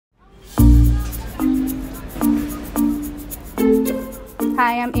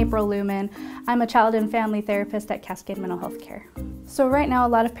Hi, I'm April Lumen. I'm a child and family therapist at Cascade Mental Health Care. So right now, a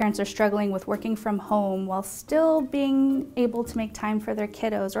lot of parents are struggling with working from home while still being able to make time for their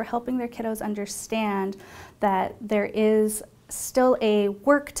kiddos or helping their kiddos understand that there is still a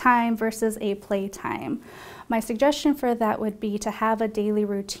work time versus a play time. My suggestion for that would be to have a daily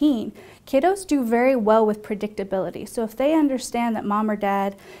routine. Kiddos do very well with predictability. So if they understand that mom or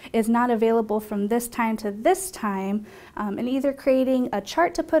dad is not available from this time to this time, and either creating a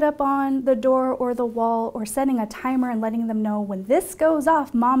chart to put up on the door or the wall or setting a timer and letting them know when this goes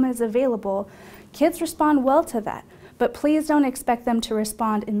off, mom is available, kids respond well to that. But please don't expect them to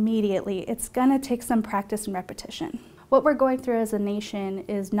respond immediately. It's gonna take some practice and repetition. What we're going through as a nation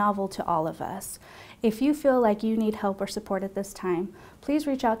is novel to all of us. If you feel like you need help or support at this time, please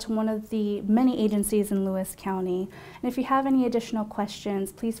reach out to one of the many agencies in Lewis County. And if you have any additional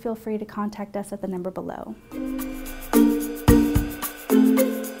questions, please feel free to contact us at the number below.